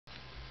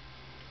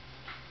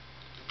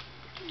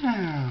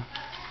Oh,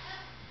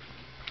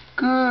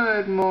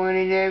 good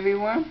morning,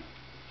 everyone.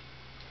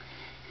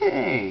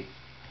 Hey,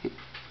 good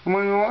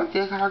morning, all.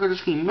 This is Hacker the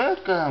Screen.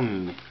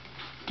 Welcome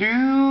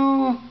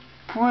to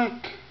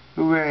Brick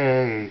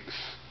Rigs.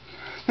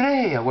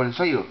 Today, I want to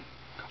show you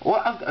all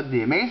of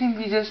the amazing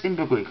features in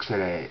Brick Rigs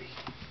today.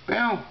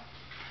 Well,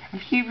 a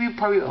few of you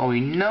probably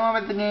already know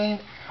about the game,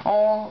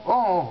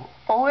 or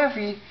if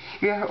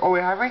you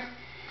already have it,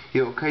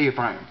 you're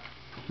fine.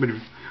 But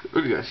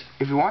look at this.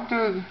 If you want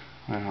to,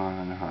 hold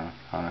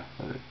on.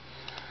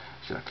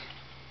 Suck.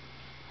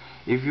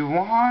 If you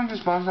want to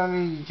spawn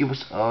something, give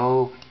us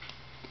O.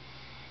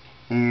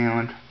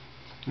 And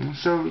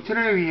so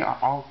today we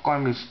are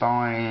going to be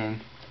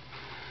spawning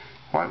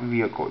what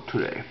vehicle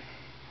today?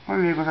 What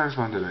vehicles are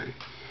spawned today?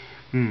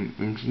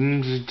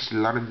 It's just a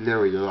lot of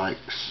little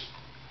likes.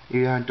 If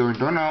you don't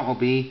know, it'll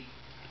be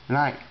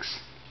likes.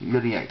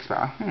 Little likes,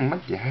 but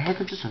what the heck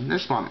is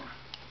this spawning?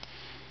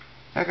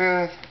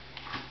 Okay,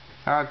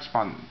 how it's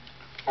spawning.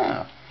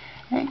 Oh,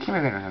 I can't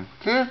remember anything.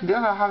 This is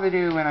how they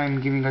do when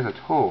I'm giving you guys a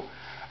tour.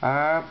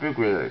 Brick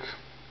Rigs.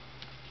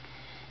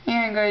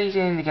 Yeah, guys,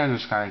 and the game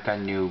was kind of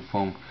new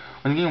from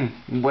when the game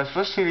was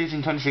first released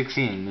in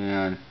 2016,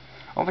 and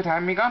over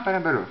time it got better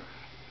and better.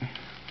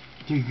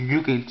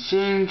 You can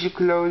change your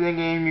clothing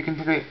game, you can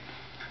do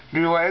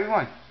whatever you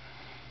want.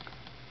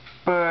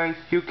 But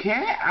you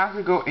can't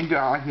actually go into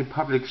like the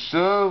public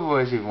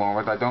servers if you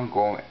want, but I don't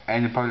go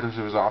in the public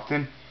servers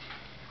often.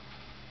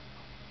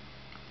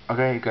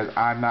 Okay, because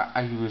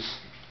I use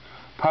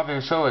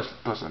public service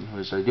person who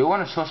is I do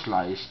want to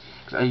socialize,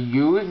 because I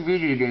use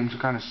video games to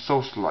kind of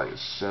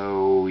socialize.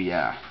 So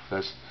yeah,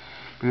 because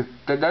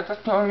that's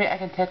the only way I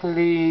can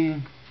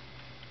technically.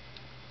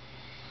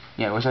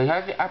 Yeah, because I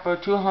have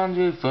about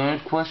 200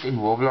 friend requests in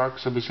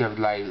Roblox, so we have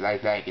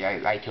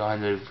like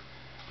 200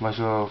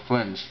 virtual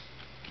friends.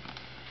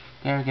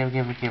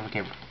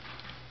 Careful.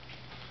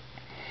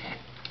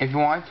 If you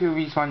want to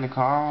respawn the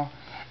car,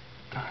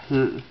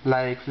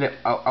 like flip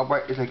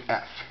upward is like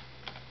F.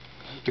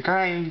 You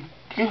kind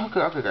of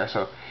okay guys.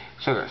 So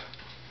guys,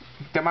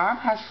 the map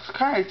has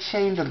kind of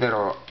changed a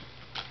little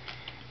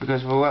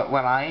because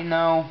what I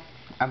know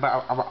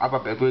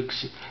about Brick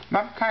Rigs,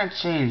 map kind of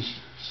changed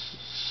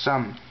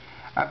some.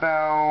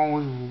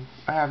 About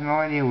I have no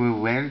idea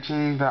when it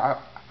changed, but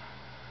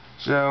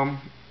so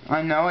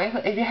I know if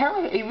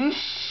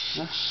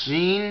you've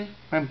seen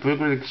my Brick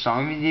Rigs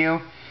song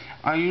video,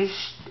 I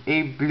used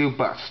a blue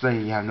bus that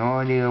you have no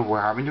idea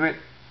what happened to it.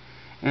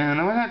 And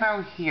I was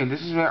out here.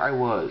 This is where I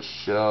was.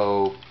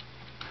 So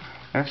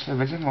let's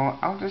visit more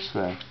out this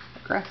way.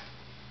 Okay.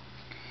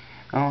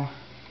 Oh,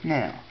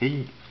 now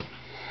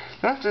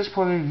let's just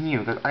put in here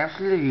because I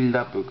absolutely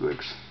love Brick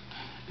Rigs.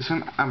 It's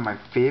one of my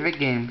favorite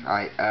games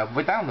I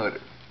ever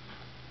downloaded.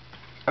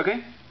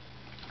 Okay.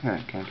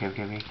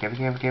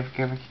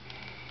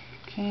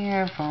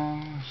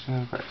 Careful.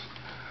 So first.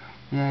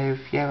 Now, if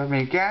you have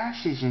many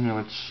gases in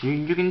your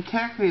you can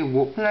technically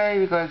play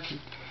because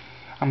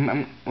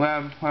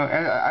well,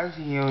 as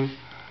you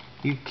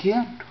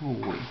can't.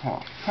 Wait, hold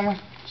on. How much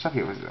stuff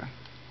here was there?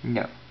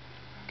 No.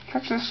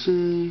 Let's just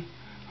see.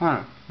 Hold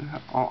on.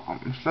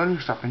 I'm slowly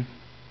stopping.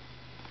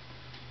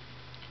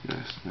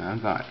 Yes, now I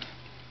got it.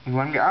 If you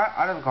want to get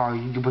out of the car,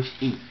 you can push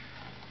E.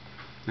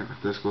 Now,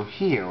 let's go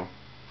here.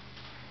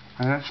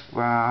 And let's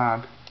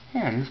grab.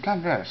 Yeah, let's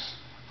grab this.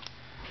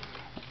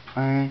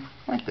 Right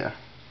there.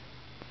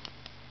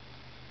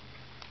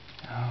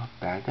 Oh,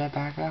 back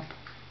up.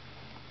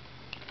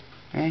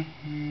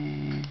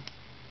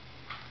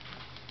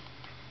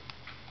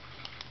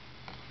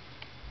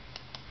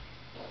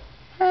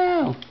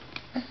 Oh,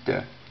 what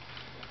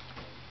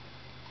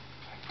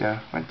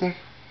the?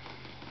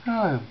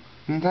 Oh,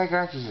 the entire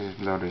garage is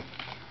loaded.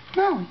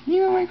 No,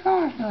 you oh my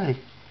god, loaded.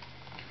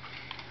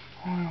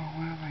 Oh,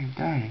 what have I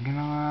done? Can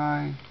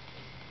I?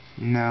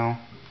 No,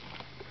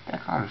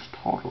 that car is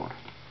totaled.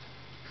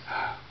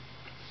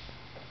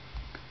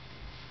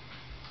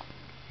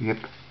 Yep.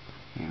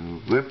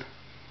 Whip.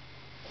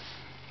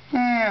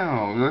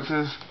 Now, let's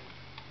just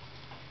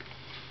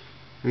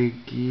the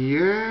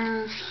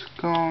gears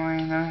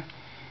going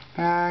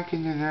back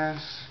into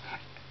this.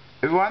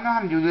 If you want to know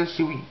how to do this,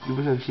 you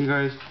see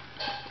guys.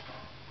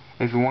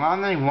 If you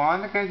want to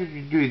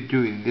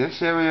do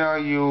this area,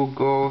 you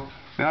go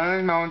down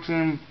the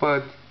mountain,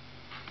 but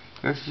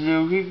let's see,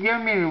 you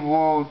get me the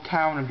whole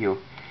town view.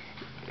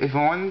 If you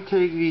want to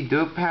take the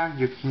dirt path,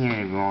 you can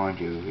if you want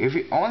to.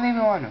 Only if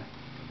you want to.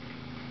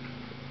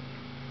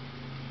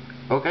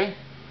 Okay?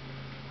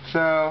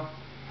 So,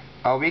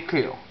 I'll be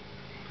clear.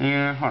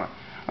 And hold on.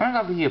 I'm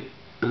gonna go here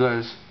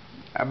because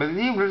I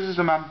believe this is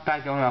the map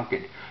back on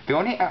Outgate.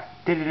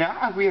 They did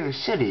not agree with the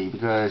city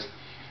because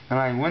when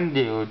I went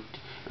there,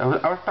 I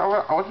was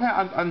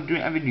planning on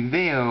doing everything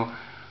there.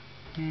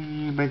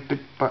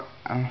 But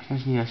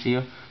let's see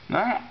here.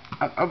 Not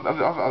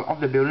of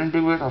the building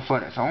they were or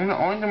furnace.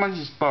 Only the ones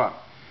you spot.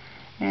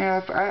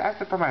 Yeah, I have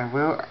to find my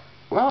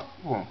well,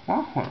 hold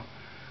on.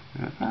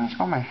 Let's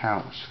find my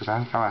house because I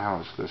haven't found my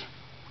house because.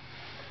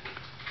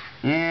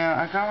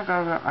 Yeah,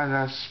 I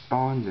got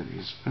spawned it.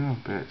 It's been a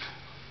bit.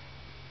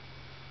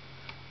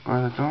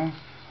 Guys, don't.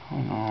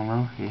 Hold on,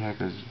 bro. He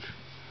hacked us.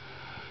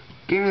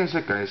 Give me a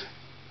sec, guys.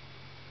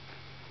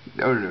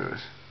 There it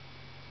is.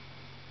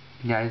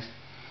 Guys,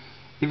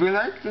 if you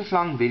like this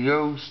long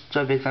videos,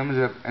 just big thumbs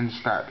up and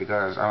subscribe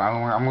because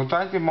I'm gonna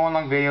try to do more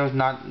long videos,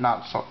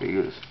 not short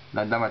videos,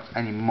 not that much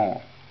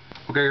anymore.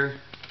 Okay, guys.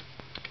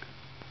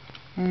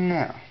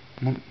 Now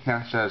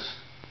it's just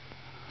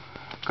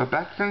go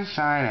back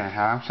inside and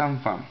have some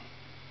fun.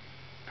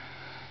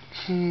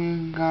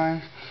 See,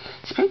 guys,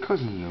 it's pretty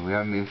cozy in here. We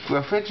have a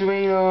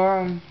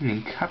refrigerator,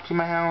 and cups in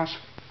my house,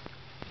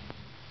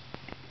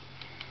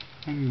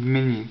 a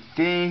mini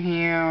thing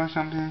here or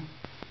something.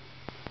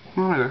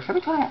 Oh my gosh,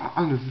 every time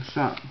under the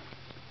sun.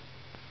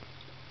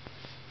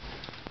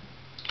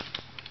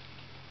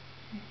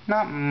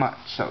 Not much,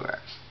 so guys.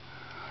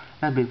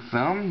 A big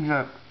thumbs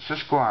up,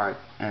 subscribe,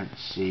 and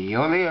see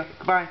you later.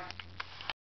 Goodbye.